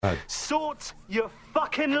Sort your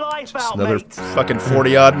fucking life out, Another mate. fucking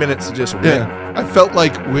 40-odd minutes to just win. Yeah, I felt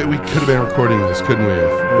like we could have been recording this, couldn't we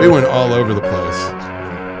have? We went all over the place.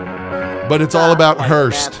 But it's all about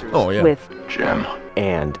Hearst. Oh, yeah. With Jim.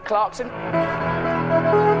 and Clarkson.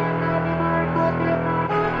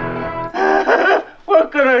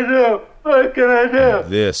 What can I do? What can I do?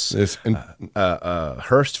 This.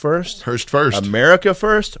 Hearst first? Hearst first. America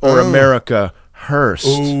first or America Hearst?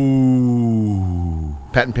 Ooh.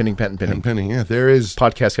 Patent pending. And Penny, yeah, there is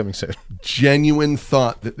Podcast coming soon. genuine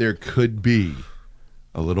thought that there could be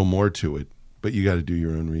a little more to it, but you got to do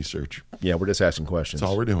your own research. Yeah, we're just asking questions. That's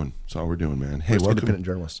all we're doing. That's all we're doing, man. Hey, Just welcome, independent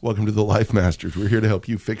journalists. welcome to the Life Masters. We're here to help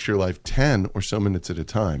you fix your life 10 or so minutes at a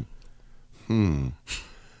time. Is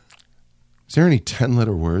there any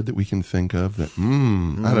 10-letter word that we can think of that?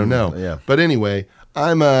 I don't know. Yeah. But anyway,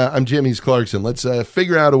 I'm Jimmy's Clarkson. Let's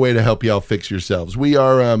figure out a way to help y'all fix yourselves. We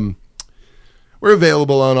are we're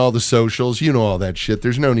available on all the socials. You know all that shit.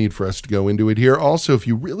 There's no need for us to go into it here. Also, if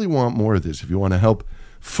you really want more of this, if you want to help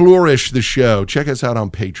flourish the show, check us out on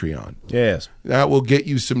Patreon. Yes. That will get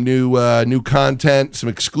you some new content, some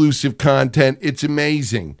exclusive content. It's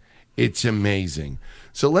amazing. It's amazing.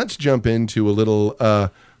 So let's jump into a little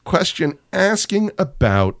question asking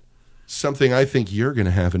about something I think you're going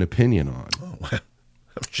to have an opinion on. Oh,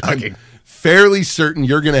 shocking. I'm fairly certain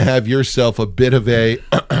you're going to have yourself a bit of a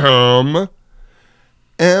oh,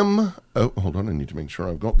 hold on. I need to make sure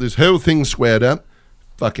I've got this whole thing squared up.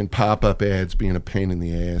 Fucking pop-up ads being a pain in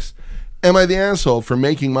the ass. Am I the asshole for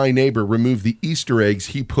making my neighbor remove the Easter eggs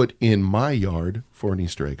he put in my yard for an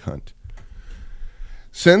Easter egg hunt?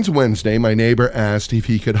 Since Wednesday, my neighbor asked if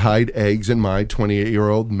he could hide eggs in my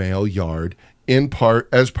 28-year-old male yard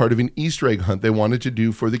as part of an Easter egg hunt they wanted to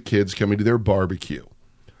do for the kids coming to their barbecue.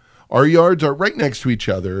 Our yards are right next to each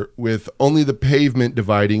other with only the pavement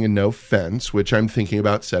dividing and no fence, which I'm thinking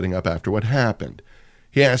about setting up after what happened.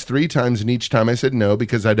 He asked 3 times, and each time I said no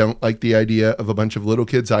because I don't like the idea of a bunch of little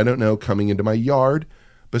kids I don't know coming into my yard.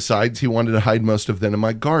 Besides, he wanted to hide most of them in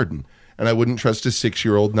my garden, and I wouldn't trust a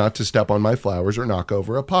 6-year-old not to step on my flowers or knock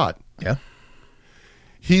over a pot. Yeah.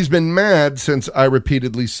 He's been mad since I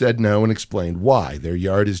repeatedly said no and explained why. Their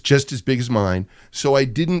yard is just as big as mine, so I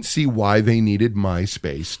didn't see why they needed my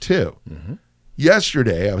space too. Mm-hmm.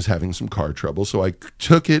 Yesterday, I was having some car trouble, so I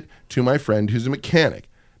took it to my friend who's a mechanic,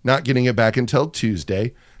 not getting it back until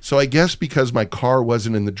Tuesday. So I guess because my car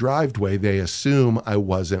wasn't in the driveway, they assume I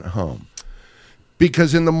wasn't home.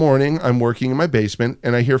 Because in the morning, I'm working in my basement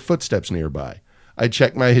and I hear footsteps nearby. I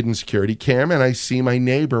check my hidden security cam and I see my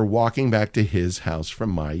neighbor walking back to his house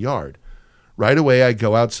from my yard. Right away, I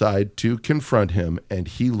go outside to confront him and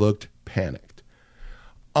he looked panicked.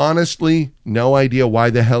 Honestly, no idea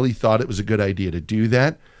why the hell he thought it was a good idea to do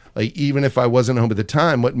that. Like, even if I wasn't home at the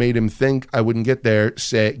time, what made him think I wouldn't get there,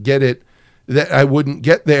 that I wouldn't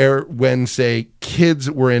get there when, say,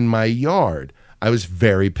 kids were in my yard? I was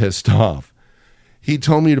very pissed off. He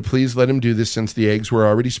told me to please let him do this since the eggs were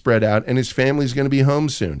already spread out and his family's going to be home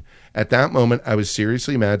soon. At that moment, I was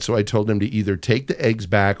seriously mad, so I told him to either take the eggs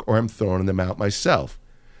back or I'm throwing them out myself.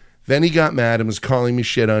 Then he got mad and was calling me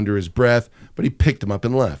shit under his breath, but he picked them up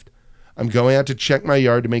and left. I'm going out to check my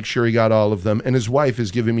yard to make sure he got all of them, and his wife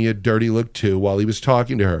is giving me a dirty look too while he was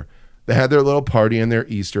talking to her. They had their little party and their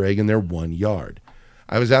Easter egg in their one yard.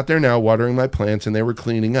 I was out there now watering my plants and they were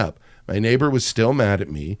cleaning up. My neighbor was still mad at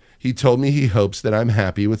me. He told me he hopes that I'm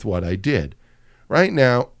happy with what I did. Right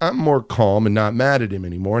now, I'm more calm and not mad at him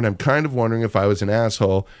anymore, and I'm kind of wondering if I was an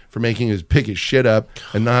asshole for making him pick his shit up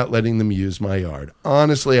and not letting them use my yard.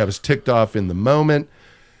 Honestly, I was ticked off in the moment.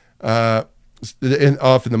 That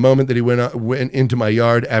he went into my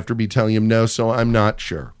yard after me telling him no, so I'm not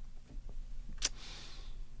sure.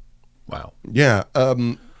 Wow. Yeah.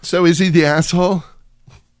 So is he the asshole?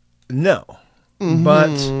 No. Mm-hmm.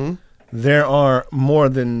 But there are more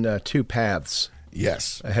than 2 paths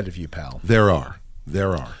Yes. ahead of you, pal. There are.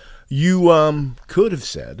 You could have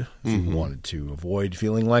said, if you wanted to avoid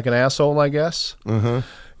feeling like an asshole, I guess,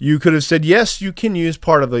 you could have said, yes, you can use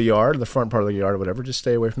part of the yard, the front part of the yard or whatever, just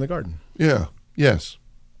stay away from the garden. Yeah. Yes.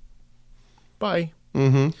 Bye.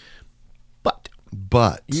 Mm-hmm.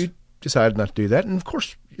 But you decided not to do that, and of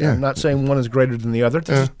course, Yeah. I'm not saying one is greater than the other.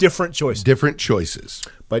 There's different choices. Different choices.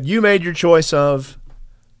 But you made your choice of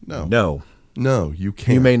no. No, you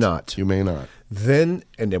can't. You may not. You may not. Then,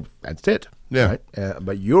 that's it. Yeah. Right?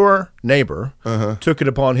 But your neighbor took it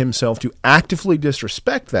upon himself to actively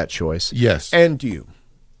disrespect that choice. Yes. And you.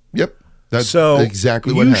 Yep. That's so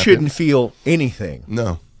exactly what you happened. shouldn't feel anything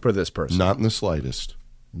No. for this person. Not in the slightest.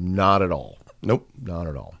 Not at all. Nope. Not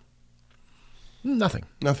at all. Nothing.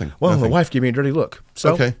 Nothing. Well, Nothing. the wife gave me a dirty look.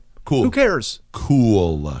 So, Okay. Cool. Who cares?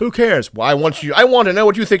 Cool. Who cares? Well, I want to know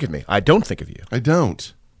what you think of me. I don't think of you. I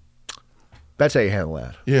don't. That's how you handle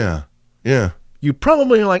that. Yeah. Yeah. You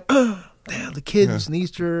probably are like, the kids and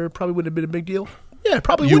Easter probably wouldn't have been a big deal. Yeah, it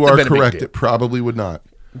probably You wouldn't are have been correct. a big deal. It probably would not.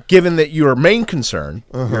 Given that your main concern,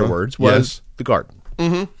 your words, was Yes. the garden.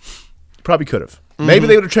 Mm-hmm. Probably could have. Maybe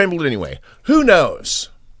they would have trampled it anyway. Who knows?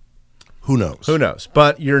 Who knows? Who knows?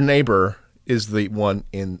 But your neighbor is the one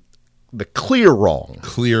in the clear wrong.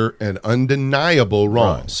 Clear and undeniable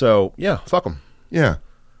wrong. So, yeah, fuck him. Yeah.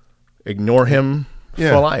 Ignore him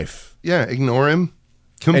Yeah. for life. Yeah. Ignore him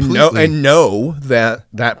And completely. know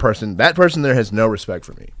that person there has no respect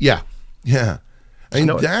for me. Yeah. Yeah. And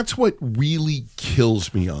know it. that's what really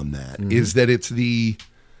kills me on that is that it's the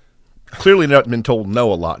Clearly not been told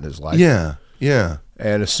no a lot in his life. yeah. Yeah.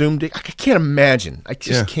 And assumed it. I can't imagine. I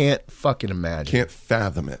just Yeah. can't fucking imagine. Can't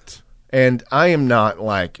fathom it. And I am not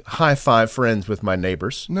like high five friends with my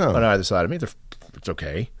neighbors No. on either side of me. It's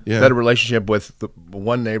okay. Yeah. Better relationship with the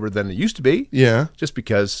one neighbor than it used to be. Yeah. Just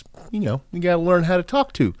because, you got to learn how to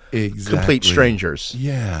talk to Exactly. complete strangers.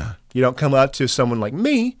 Yeah. You don't come out to someone like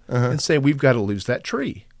me and say, we've got to lose that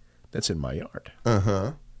tree that's in my yard.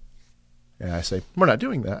 Uh-huh. And I say, we're not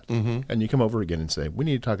doing that. Mm-hmm. And you come over again and say, we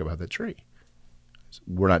need to talk about that tree.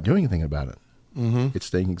 We're not doing anything about it. Mm-hmm. It's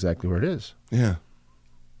staying exactly where it is. Yeah.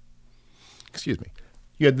 Excuse me.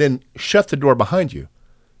 You then shut the door behind you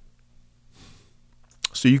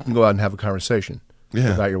so you can go out and have a conversation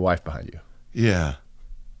about your wife behind you. Yeah.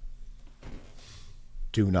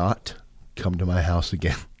 Do not come to my house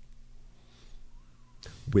again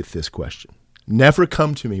with this question. Never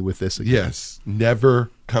come to me with this again. Yes.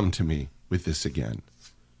 Never come to me with this again.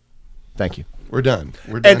 Thank you. We're done.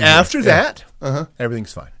 We're done. And here. after that, Uh-huh.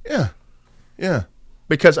 everything's fine. Yeah. Yeah.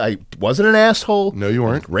 Because I wasn't an asshole. No, you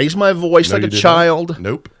weren't. Raised my voice No, like you a didn't. child.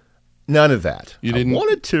 Nope. None of that. You didn't- I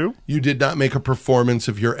wanted to. You did not make a performance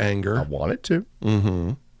of your I anger. wanted to.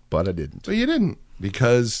 Mm-hmm. But I didn't. But you didn't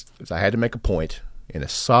because Because I had to make a point in a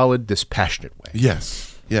solid, dispassionate way.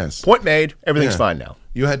 yes. Yes. Point made. Everything's Yeah. fine now.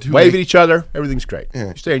 You had to Wave at each other. Everything's great. Yeah.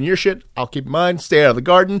 You stay in your shit. I'll keep mine. Stay out of the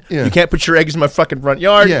garden. Yeah. You can't put your eggs in my fucking front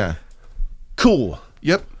yard. Yeah. Cool.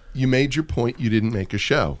 Yep. You made your point. You didn't make a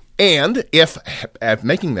show. And if, after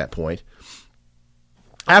making that point,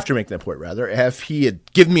 if he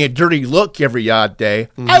had given me a dirty look every odd day,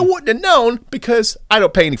 I wouldn't have known because I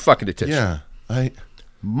don't pay any fucking attention. Yeah.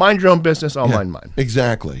 Mind your own business. I'll mind mine.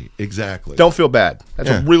 Exactly. Exactly. Don't feel bad. That's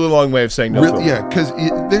Yeah. a really long way of saying don't feel bad. Yeah, because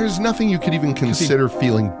there's nothing you could even consider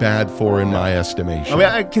feeling bad for in my estimation. I mean,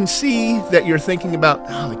 I can see that you're thinking about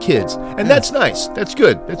the kids, and that's nice. That's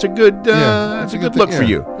good. That's a good. That's a good look thing. for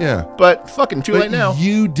you. Yeah. But fucking too late now.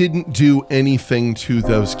 You didn't do anything to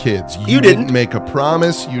those kids. You didn't. make a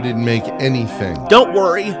promise. You didn't make anything. Don't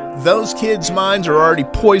worry. Those kids' minds are already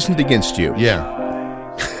poisoned against you. Yeah.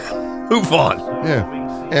 Move on. Yeah.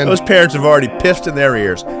 And Those parents have already pissed in their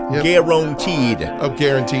ears. Yep. Guaranteed.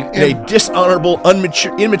 guaranteed. In a dishonorable,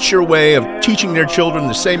 immature way of teaching their children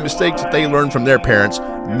the same mistakes that they learned from their parents.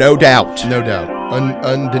 No doubt. No doubt.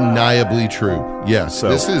 Undeniably true. Yes. So-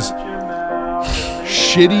 This is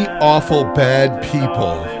shitty, awful, bad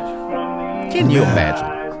people. Can you Yeah.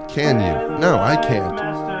 imagine? Can you? No, I can't.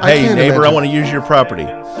 Hey, can't neighbor, I imagine. want to use your property.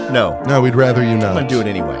 No. No, we'd rather you not. I'm going to do it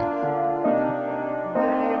anyway.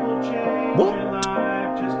 What?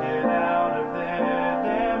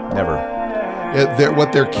 Never.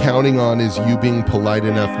 What they're counting on is you being polite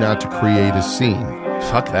enough not to create a scene.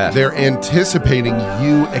 Fuck that. They're anticipating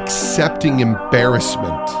you accepting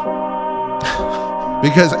embarrassment.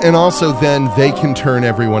 And also then they can turn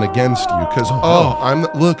everyone against you. Because,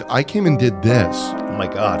 look, I came and did this. Oh my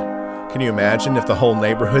God. Can you imagine if the whole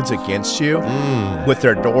neighborhood's against you with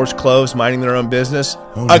their doors closed, minding their own business?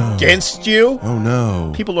 Oh, no. Against you? Oh,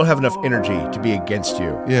 no. People don't have enough energy to be against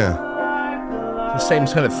you. Yeah. The same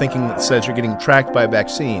kind of thinking that says you're getting tracked by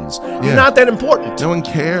vaccines. Yeah. You're not that important. No one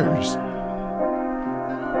cares.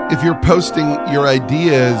 If you're posting your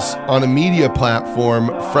ideas on a media platform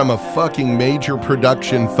from a fucking major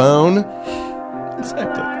production phone,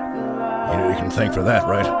 Exactly. You can thank for that,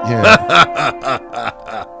 right?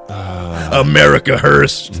 yeah. America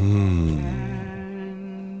Hearst. Make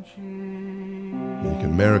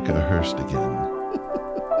America Hearst again.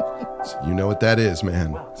 You know what that is,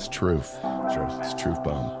 man. It's truth. It's truth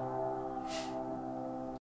bomb.